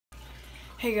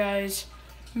Hey guys,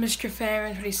 Mr.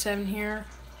 Famine27 here.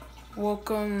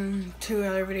 Welcome to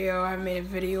another video. I made a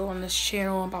video on this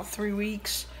channel in about 3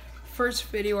 weeks. First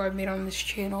video I made on this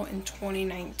channel in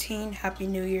 2019. Happy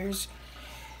New Year's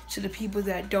to the people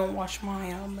that don't watch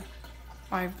my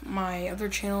other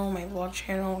channel, my vlog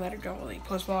channel that I don't really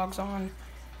post vlogs on.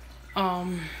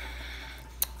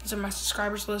 These are my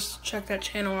subscribers list. Check that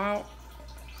channel out.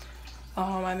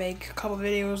 I make a couple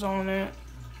videos on it.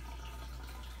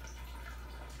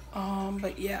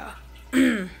 But yeah,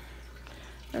 nothing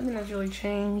has really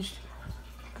changed.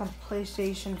 Got a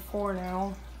PlayStation 4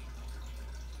 now.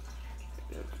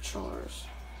 Controllers.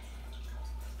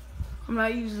 I'm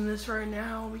not using this right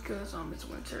now because it's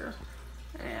winter,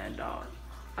 and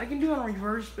I can do it on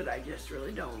reverse, but I just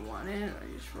really don't want it.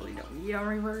 I just really don't need it on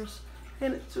reverse,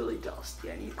 and it's really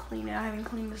dusty. I need to clean it. I haven't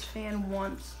cleaned this fan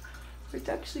once. It's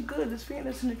actually good. This fan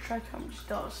doesn't attract how much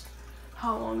dust.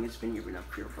 How long it's been? You've been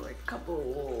up here for like a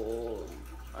couple,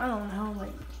 I don't know,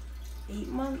 like 8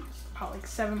 months, about like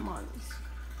 7 months.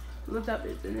 Looked up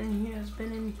it, and then he has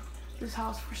been in this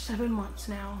house for 7 months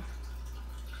now.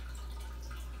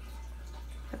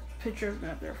 That picture has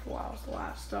been up there for a while. It's the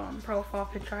last profile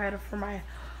picture I had for my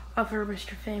other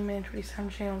Mr. Famine27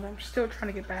 channel that I'm still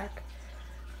trying to get back.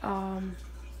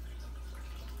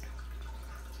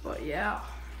 But yeah,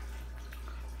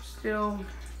 still.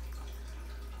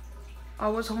 I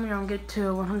was hoping I'll get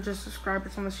to 100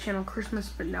 subscribers on this channel Christmas,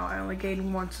 but no, I only gained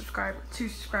 2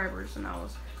 subscribers, and I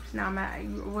was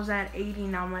at 80,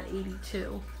 now I'm at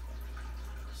 82.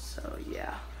 So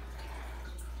yeah,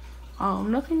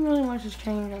 nothing really much has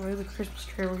changed. I moved the Christmas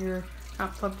tree over here,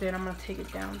 not plugged in. I'm gonna take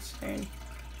it down soon.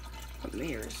 The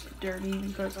mirror's dirty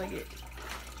because like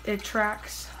it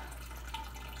tracks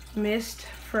mist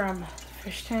from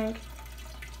fish tank.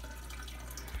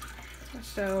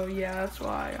 So yeah, that's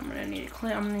why I'm gonna need to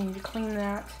clean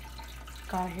that.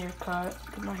 Got a haircut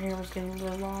because my hair was getting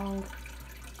really long.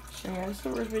 So yeah, this is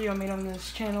the first video I made on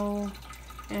this channel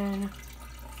in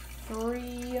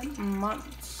 3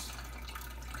 months.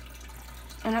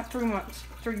 And not 3 months,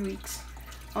 3 weeks.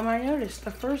 I noticed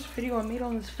the first video I made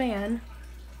on this fan,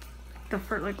 the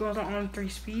first, like, was on 3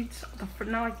 speeds.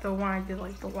 Not like the one I did,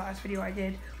 like the last video I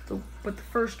did, but the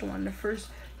first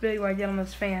video I did on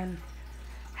this fan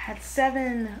had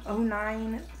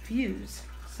 709 views,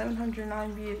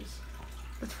 709 views.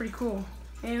 That's pretty cool.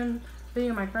 And the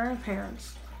video of my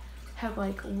grandparents had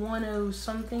like 10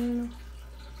 something.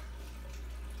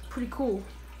 Pretty cool.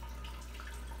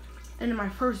 And in my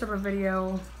first ever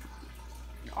video,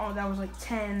 that was like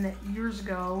 10 years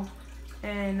ago.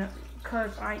 And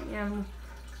because I am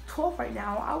 12 right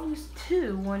now, I was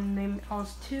 2 I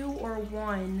was 2 or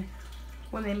 1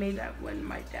 when they made that, when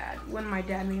my dad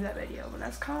made that video. And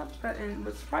that's kind of,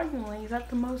 but surprisingly, that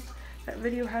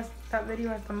video has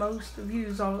the most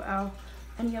views of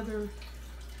any other.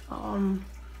 The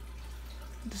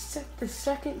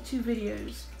second 2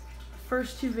 videos, the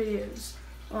first 2 videos,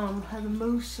 have the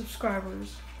most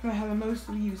subscribers. And have the most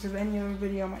views of any other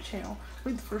video on my channel. I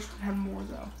think the first one had more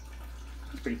though.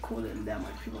 It's pretty cool that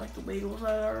much people like the Wiggles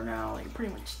that are now like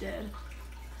pretty much dead.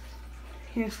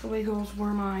 Yes, the Wiggles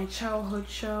were my childhood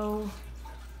show.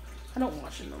 I don't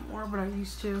watch it no more, but I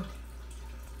used to.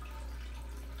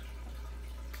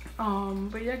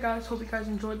 But yeah, guys, hope you guys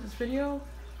enjoyed this video.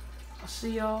 I'll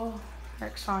see y'all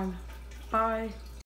next time. Bye.